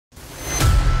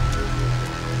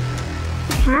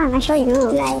I show you.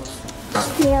 Like,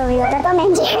 your Tom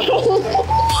and Jerry.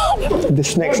 The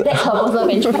snacks. That's her personal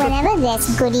pantry. Whenever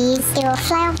there's goodies, it will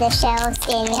fly off the shelves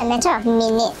in a matter of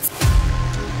minutes.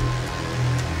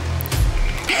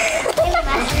 We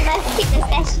must keep the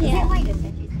stash here.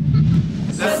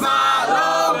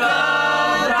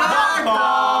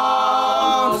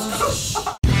 TheSmartLocal.com.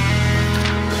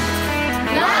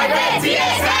 Live at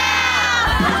TSL!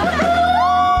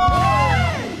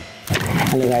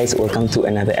 Hello guys, welcome to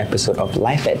another episode of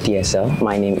Live at TSL.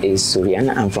 My name is Suryan,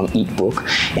 I'm from Eatbook,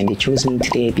 and they chose me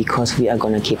today because we are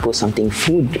gonna kaypoh something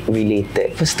food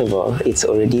related. First of all, it's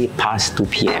already past 2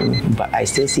 p.m, but I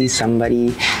still see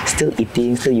somebody still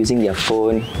eating, still using their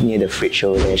phone near the fridge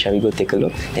over there. Shall we go take a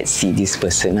look? Let's see this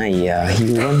person. Yeah,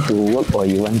 you want to work or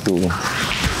you want to...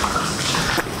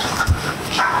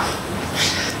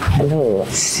 Hello,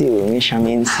 Sue, Miss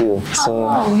Shamin Sue. So,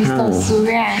 Mr.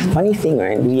 Suryan. funny thing,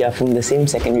 right? We are from the same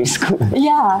secondary school.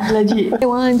 Yeah, legit.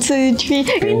 1, 2, 3.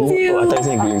 Oh, I thought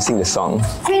you were sing the song.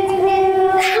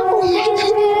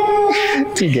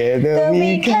 Together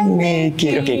we can make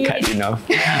it. Okay, cut enough.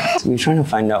 So we're trying to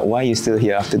find out why you're still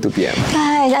here after 2 p.m.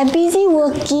 Guys, I'm busy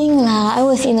working lah. I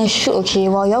was in a shoot, okay?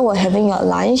 While y'all were having your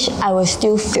lunch, I was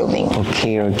still filming.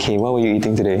 Okay. What were you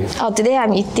eating today? Oh, today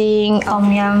I'm eating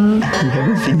tom yum.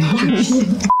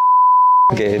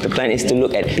 Okay, the plan is to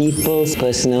look at people's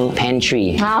personal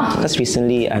pantry. Wow. Because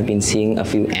recently I've been seeing a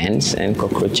few ants and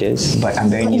cockroaches, but I'm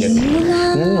very near the...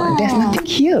 No, there's nothing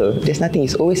here. There's nothing.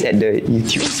 It's always at the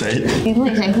YouTube side. You know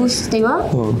exactly whose table?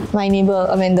 Oh. My neighbour,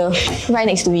 Amanda, right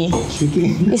next to me.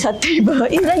 It's her table.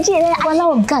 It's legit.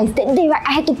 Walao, guys, that day, right,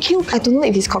 I had to kill, I don't know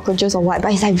if it's cockroaches or what,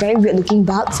 but it's like very weird looking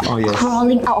bugs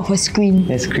crawling out of her screen.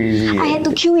 That's crazy. I had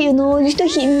to kill it, you know. You still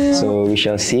hit me. So we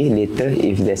shall see later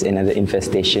if there's another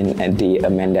infestation at the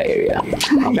Amanda area.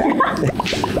 Okay.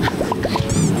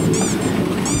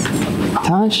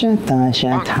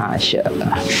 Tasha.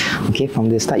 Okay, from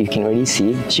the start you can already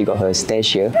see she got her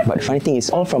stash here. But the funny thing is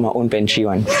all from our own pantry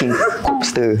one.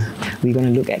 Coopster. We're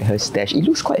gonna look at her stash. It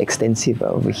looks quite extensive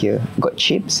over here. Got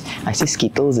chips. I see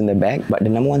Skittles in the back. But the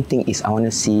number one thing is I want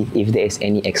to see if there is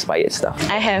any expired stuff.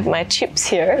 I have my chips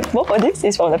here. Both of this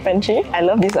is from the pantry. I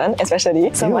love this one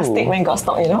especially. So must take when got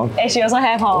stock, you know. And she also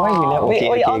have Why you never?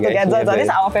 we all guys, together. So this is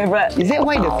our favourite. Is that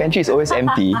why the pantry is always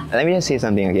empty? Let me just say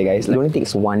something, okay guys. It only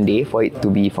takes 1 day for it to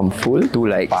be from full to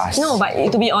like fast. No, but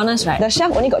to be honest, right, the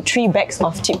chef only got 3 bags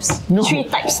of chips. No. 3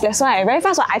 types. That's why very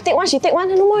fast. I take one, she take one,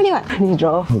 no more already. I need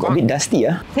draw. Got a bit dusty,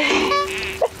 ah.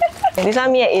 This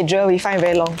one me and Adria, we find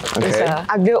very long. Okay. It's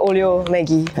Aglio Olio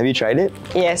Maggi. Have you tried it?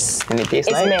 Yes. And it tastes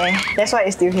It's like? meh. That's why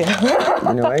it's still here.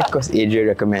 You know why? Because Adria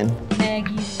recommend.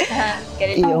 Maggie. Get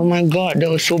it? Oh my god, that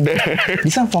was so bad.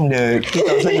 This one from the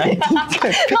 2019. Not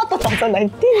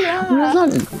 2019 No, not.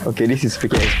 Okay, this is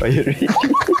freaking expired.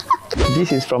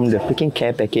 This is from the freaking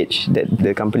care package that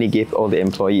the company gave all the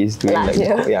employees during Last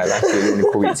year. last year during the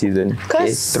COVID season.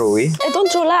 Okay, throw away. Don't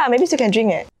throw lah. Maybe you can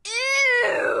drink it.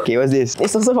 Okay, what's this?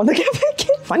 It's also from the care package.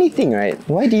 Funny thing, right?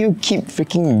 Why do you keep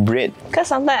freaking bread? Because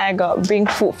sometimes I got bring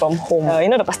food from home. You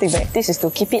know the plastic bag? This is to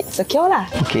keep it secure lah.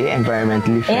 Okay,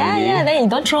 environmentally friendly. Yeah, then you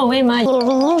don't throw away ma. You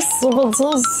reuse.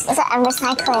 It's like I'm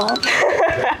recycling.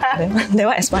 They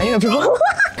will expire, bro.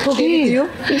 Who gave it to you?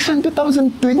 This one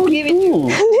 2022. Who gave it to you?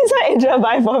 This one Adria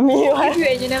buy for me. What?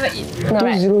 You never eat. No,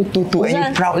 right. 2022 and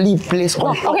you proudly place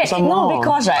on top Okay, somehow. no,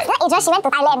 because right. Then Adria, she went to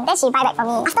Thailand. Then she buy back for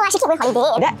me. Afterwards, she keep going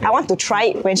holiday. That I want to try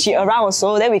it when she around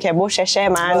also. Then we can both share,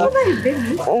 man.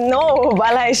 No,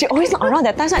 but like she always not around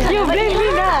that time. So you blame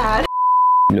me lah.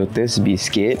 Lotus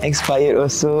biscuit expired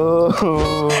also.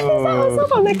 Also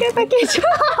from the care package.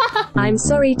 I'm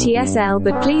sorry TSL,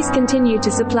 but please continue to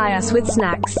supply us with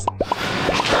snacks.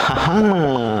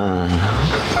 Haha.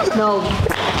 No.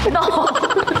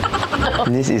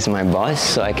 This is my boss,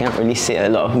 so I can't really say a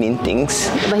lot of mean things.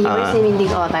 But he always say mean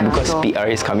things all the time. Because so. PR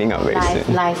is coming up very soon.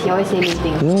 Lies. He always say mean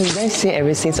things. No, you guys say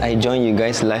ever since I joined you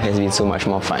guys, life has been so much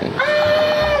more fun.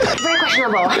 Very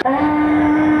questionable.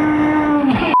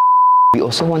 We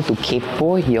also want to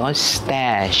kaypoh your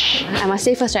stash. I must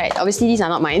say first, right? Obviously, these are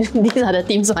not mine. These are the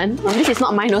team's one. This is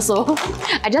not mine also.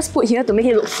 I just put here to make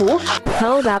it look full.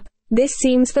 Hold up. This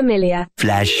seems familiar.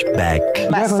 Flashback.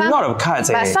 You have a lot of cards.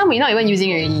 But some we're not even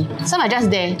using already. Some are just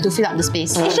there to fill up the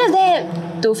space. It's just there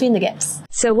to fill in the gaps.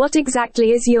 So what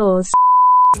exactly is yours?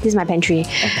 This is my pantry.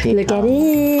 Okay, Look at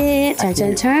it. Turn,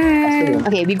 turn, turn.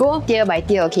 Okay, we go tier by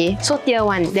tier, okay? So tier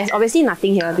 1, there's obviously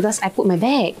nothing here because I put my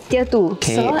bag. Tier 2,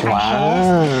 Okay, so I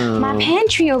have my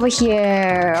pantry over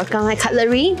here. Got my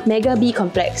cutlery, Mega B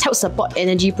complex. Helps support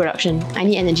energy production. I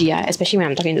need energy, especially when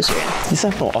I'm talking to Surya. This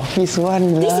one from office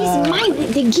one. This is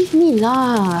mine. They give me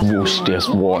lah. Boosters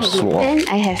was Then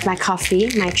I have my coffee,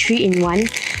 my 3-in-1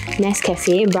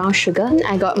 Nescafe brown sugar.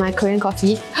 I got my Korean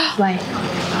coffee. Why?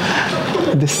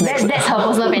 That's That's her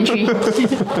personal pantry.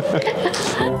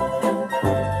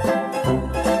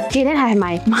 Okay, then I have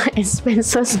my Marks and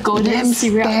Spencer's golden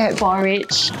cereal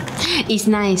porridge. It's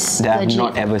nice. that I've legit.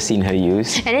 not ever seen her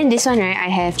use. And then this one, right, I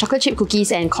have chocolate chip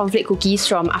cookies and cornflake cookies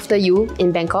from After You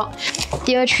in Bangkok.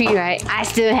 Tier 3, right, I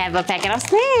still have a packet of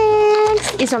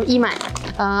snacks. It's from E-Mart.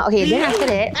 Okay, then after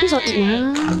that, please don't eat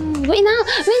now. Go eat now.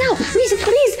 Wait now.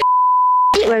 Please.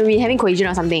 Eat when we're having cohesion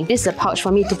or something. This is a pouch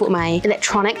for me to put my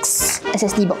electronics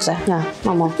SSD boxer. Yeah,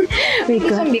 one more. This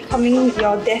one becoming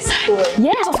your desk tool.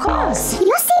 Yes, of course.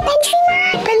 You say pantry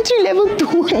ma? Pantry level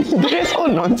 2. That's all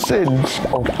nonsense.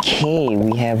 Okay,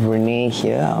 we have Renee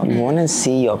here. We want to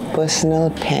see your personal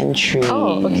pantry.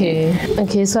 Oh, okay.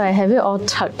 Okay, so I have it all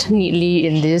tucked neatly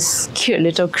in this cute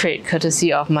little crate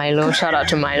courtesy of Milo. Shout out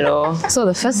to Milo. So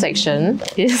the first section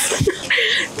is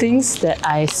things that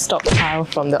I stockpile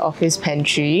from the office pantry.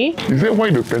 Is that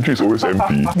why the pantry is always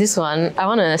empty? This one, I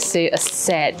want to say a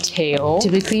sad tale.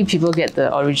 Typically, people get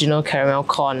the original caramel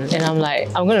corn, and I'm like,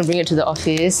 I'm going to bring it to the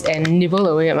office and nibble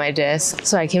away at my desk.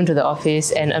 So I came to the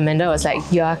office, and Amanda was like,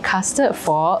 you are casted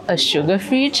for a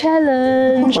sugar-free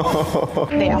challenge.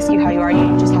 They ask you how you are,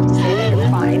 you just have to say that you're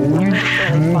fine. You're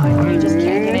really fine. You just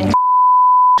can't get in.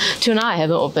 Till now, I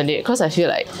haven't opened it because I feel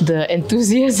like the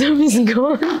enthusiasm is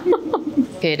gone.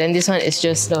 Okay, then this one is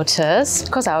just Lotus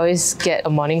because I always get a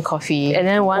morning coffee, and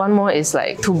then one more is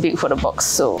like too big for the box,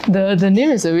 so the name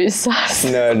is a bit sus.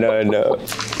 No.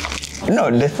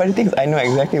 No, the funny thing is I know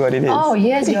exactly what it is. Oh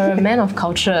yes, you're a man of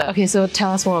culture. Okay, so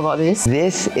tell us more about this.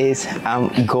 This is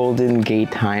Golden Gay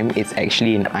Time. It's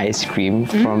actually an ice cream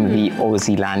from the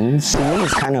Aussie lands. To me,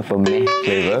 it's kind of a meh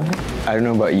flavor. I don't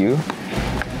know about you.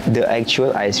 The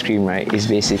actual ice cream, right, is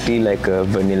basically like a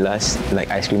vanilla like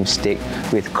ice cream stick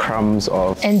with crumbs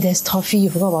of... And there's toffee.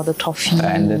 You forgot about the toffee.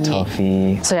 And the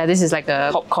toffee. So yeah, this is like a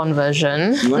popcorn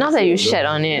version. Now that you shat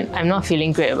on it, I'm not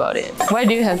feeling great about it. Why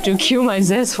do you have to kill my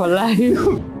zest for life?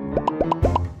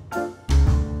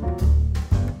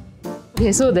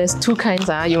 Okay, so there's two kinds.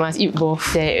 You must eat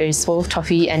both. There is both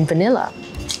toffee and vanilla.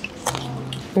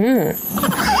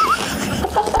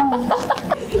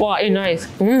 Wow, it's nice.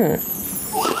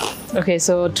 Okay,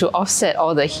 so to offset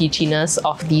all the heatiness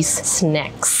of these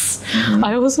snacks,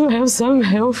 I also have some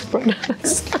health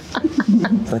products.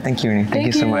 So thank you, Renee. Thank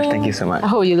you so much. Thank you so much. I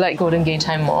hope you like Golden Gay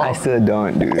Time more. I still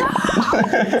don't, dude.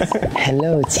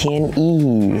 Hello, Tian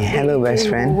E. Hello, best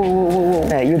friend.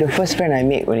 You're the first friend I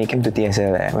made when I came to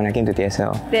TSL. When I came to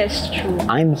TSL. That's true.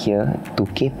 I'm here to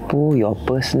Kaypoh your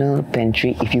personal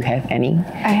pantry if you have any.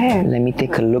 I have. Let me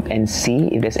take a look and see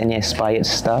if there's any expired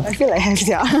stuff. I feel like I have,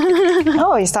 yeah.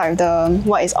 Oh, we start with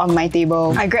what is on my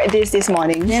table. I grabbed this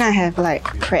morning. Then I have like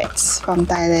crepes from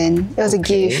Thailand. It was a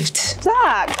gift. Look,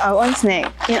 our own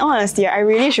snack. In all honesty, I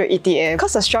really should eat it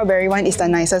because the strawberry one is the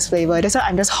nicest flavor. That's why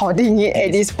I'm just hoarding it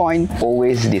at this point.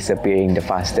 Always disappearing the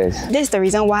fastest. This is the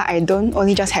reason why I don't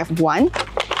only just have one.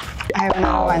 I have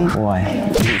another one. Why?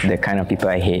 It's the kind of people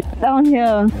I hate. Down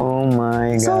here. Oh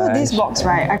my god. So this box,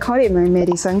 right, I call it my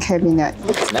medicine cabinet.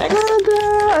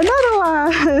 Another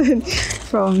one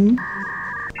from...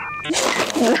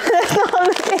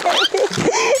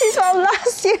 It's from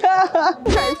last year.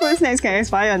 Dried fruit snacks can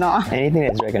expire or not? Anything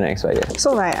that's dry can expire.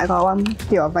 So like I got one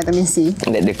pure vitamin C.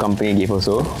 That the company gave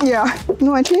also? Yeah.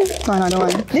 No, actually got another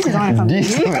one. This is one from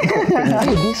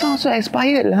This one also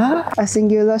expired lah. a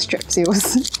singular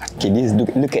strepsils. Okay, this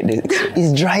look at this.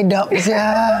 It's dried up,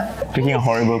 yeah. Freaking a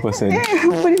horrible person.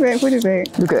 Put it back.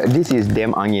 Look at this is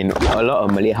damn angin. A lot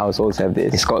of Malay households have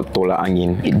this. It's called tolak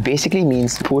angin. It basically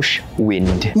means push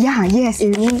wind. Yeah, yes,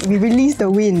 it means we release the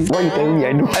wind. Why you telling me?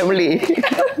 I know I'm Malay.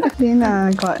 Then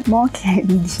I got more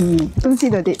kimchi. Don't see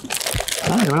the date.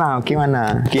 No lah, okay one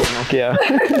lah. Okay lah.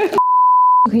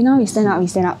 Okay, now we stand up.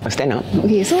 Stand up.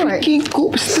 Okay, so like... Freaking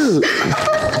coopster.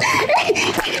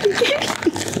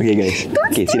 Okay guys,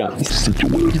 okay, sit down.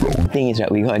 The thing is,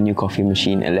 right, we got a new coffee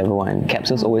machine at level 1.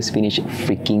 Capsules always finish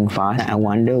freaking fast. I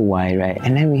wonder why, right?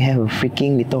 And then we have a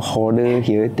freaking little hoarder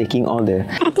here taking all the...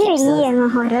 I think really am a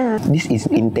hoarder. This is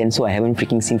intense, so I haven't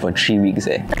freaking seen for 3 weeks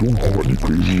I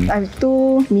have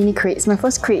 2 mini crates. My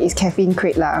first crate is caffeine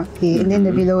crate lah. Okay, and then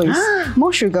the below is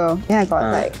more sugar. Then I got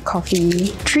like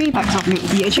coffee. 3 packs of milk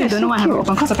tea. Actually, I don't know why I have it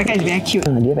open because the packet is very cute.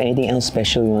 Do you have anything else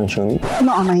special you want to show me?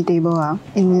 Not on my table,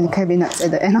 in the cabinets at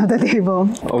the end of the table.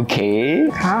 Okay.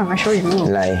 I'll show you.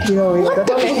 Like, Below is the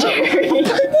Tom and Jerry.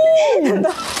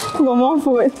 Got more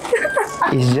food.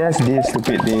 it's just this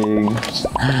stupid thing.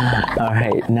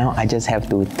 Alright, now I just have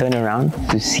to turn around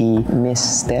to see Miss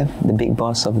Steph, the big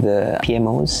boss of the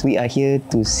PMOs. We are here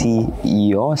to see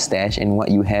your stash and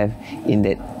what you have in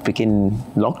that freaking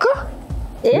locker?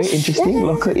 Very interesting,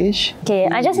 locker-ish. Okay,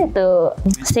 I just need to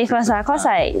say first because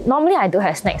normally I do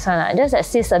have snacks one, just that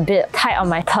it's a bit tight on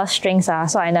my purse strings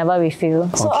so I never refill.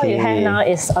 So all you have now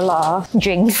is a lot of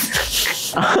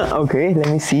drinks. Okay, let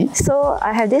me see. So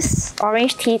I have this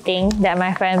orange tea thing that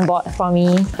my friend bought for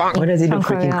me. Why does it look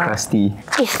freaking crusty?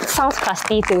 It sounds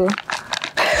crusty too.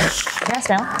 Can I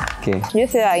smell? Okay. Do you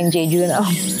feel like in Jeju now?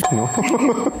 No.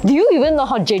 Do you even know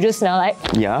how Jeju smell like?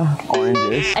 Yeah,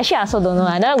 oranges. Actually, I also don't know.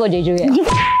 I never go Jeju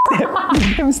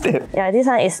yet. Damn step. Yeah, this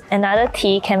one is another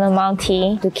tea, chamomile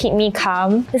tea, to keep me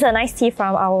calm. This is a nice tea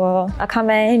from our account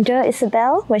manager,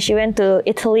 Isabel, when she went to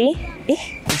Italy.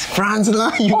 It's France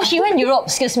lah. Oh, she went Europe.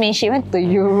 Excuse me. She went to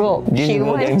Europe. She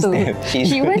went to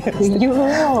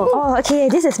Europe. Oh, okay.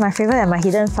 This is my favorite and my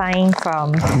hidden find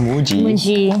from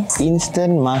Muji.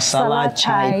 Instant masala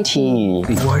chai tea.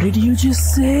 What did you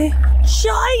just say?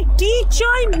 Chai tea.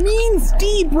 Chai means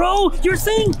tea, bro. You're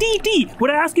saying tea. Would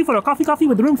I ask you for a coffee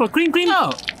with room for cream?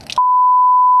 No.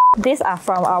 These are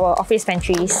from our office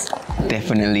pantries.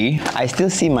 Definitely. I still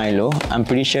see Milo. I'm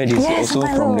pretty sure this is also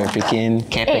Milo. from the freaking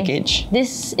care package.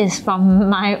 This is from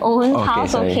my own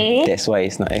house, sorry. okay? That's why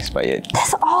it's not expired.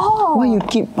 That's all. Why you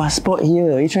keep passport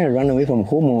here? Are you trying to run away from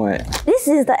home or what? This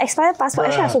is the expired passport.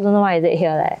 Actually, I also don't know why is it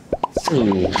here.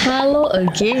 Hello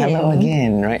again. Hello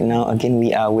again. Right now, again,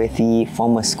 we are with the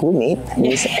former schoolmate,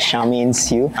 Miss Charmaine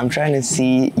Siu. I'm trying to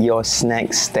see your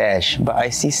snack stash, but I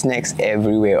see snacks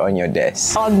everywhere on your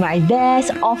desk. On my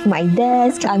desk, off my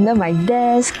desk, under my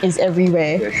desk, it's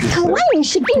everywhere. Why are you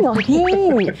shaking your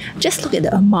head? Just look at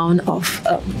the amount of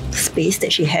space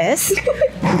that she has.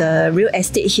 The real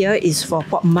estate here is for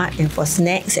pop mart and for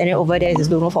snacks, and then over there is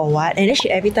don't know for what. And then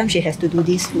every time she has to do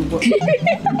this to work.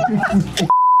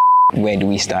 Where do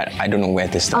we start? I don't know where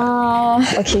to start.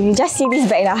 Okay, you just see this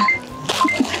bag lah.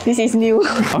 This is new.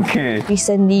 Okay.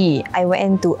 Recently, I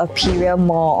went to Imperial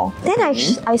Mall. Then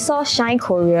I saw Shine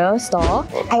Korea store.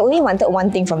 I only wanted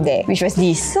one thing from there, which was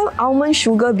this. Some almond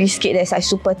sugar biscuit that's like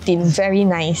super thin, very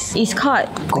nice. It's called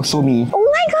Kosomi. Oh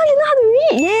my god, you know how to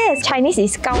read? Yes. Chinese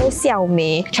is 高笑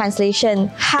美. Translation,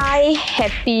 high,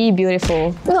 happy,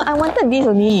 beautiful. No, I wanted this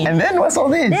only. And then what's all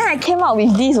this? Then I came out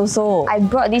with this also. I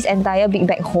brought this entire big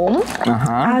bag home.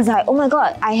 I was like, oh my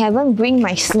god, I haven't bring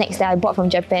my snacks that I bought from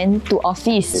Japan to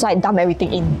office. So I dump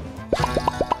everything in.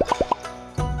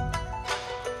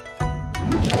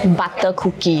 Butter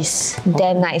cookies,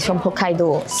 damn nice, from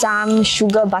Hokkaido. Some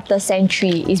sugar butter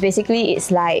sentry.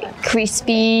 It's like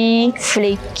crispy,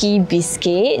 flaky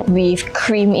biscuit with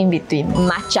cream in between.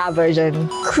 Matcha version.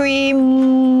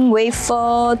 Cream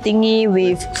wafer thingy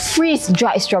with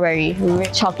freeze-dried strawberry.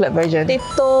 Chocolate version.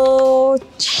 Potato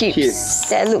chips.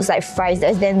 That looks like fries.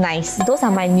 That's damn nice. Those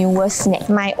are my newest snacks.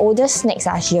 My oldest snacks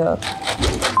are here.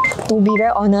 To be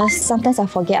very honest, sometimes I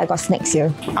forget I got snacks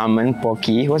here. Almond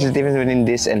Pocky. What's the difference between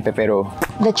this and Pepero?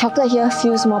 The chocolate here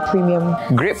feels more premium.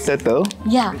 Grape turtle?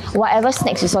 Yeah, whatever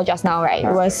snacks you saw just now, right,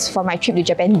 was for my trip to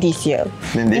Japan this year.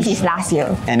 Then this is last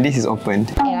year. And this is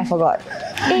opened. And I forgot.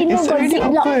 Hey, no, It's got already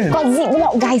ziplock. open. Got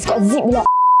ziplock, guys, got ziplock.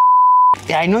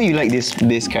 Yeah, I know you like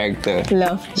this character.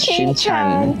 Love.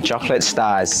 Shin-chan. Chocolate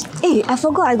stars. Hey, I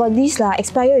forgot I got this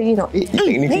expired already, no?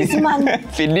 This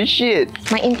month. Finish it.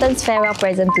 My intern's farewell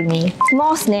present to me.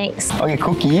 Small snacks. Okay,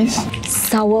 cookies.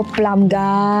 Sour plum,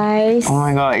 guys. Oh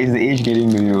my god, is the age getting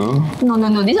to you? No.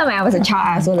 This one when I was a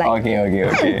child, so like. Okay.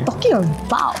 What are you talking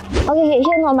about? Okay,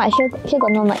 here not much. Here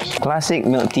got not much. Classic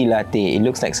milk tea latte. It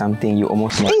looks like something you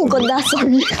almost never. Oh, got that,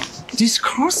 sorry.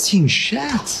 Disgusting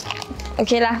shit.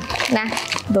 Okay lah, nah.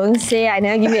 Don't say I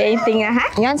never give you anything huh?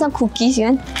 You want some cookies? You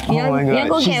want? Oh my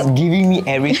god, she's giving me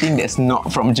everything that's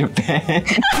not from Japan.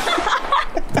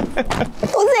 Don't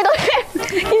say don't have.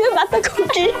 It's a butter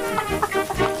cookie.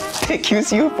 Thank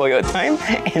you for your time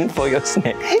and for your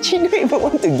snack. She don't even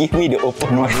want to give me the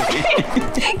open one.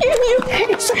 Give you.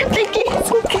 It's okay.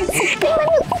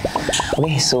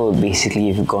 Okay, so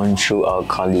basically we've gone through our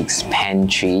colleagues'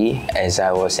 pantry. As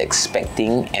I was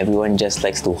expecting, everyone just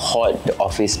likes to hoard the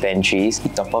office pantries. We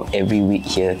top up every week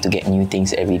here to get new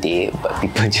things every day, but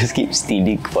people just keep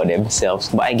stealing for themselves.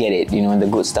 But I get it, you know, the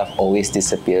good stuff always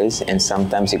disappears, and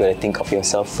sometimes you gotta think of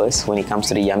yourself first when it comes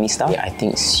to the yummy stuff. Yeah, I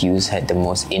think Sue's had the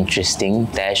most interesting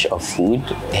dash of food.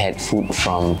 They had food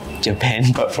from Japan,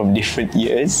 but from different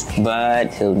years.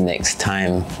 But till next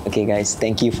time. Okay guys,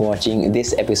 thank you for watching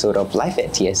this episode of Life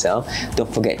at TSL.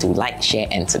 Don't forget to like, share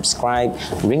and subscribe.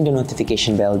 Ring the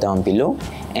notification bell down below,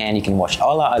 and you can watch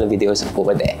all our other videos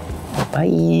over there.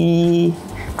 Bye!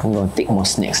 I'm gonna take more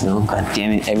snacks now. God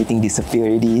damn it, everything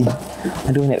disappeared already.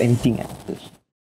 I don't have anything.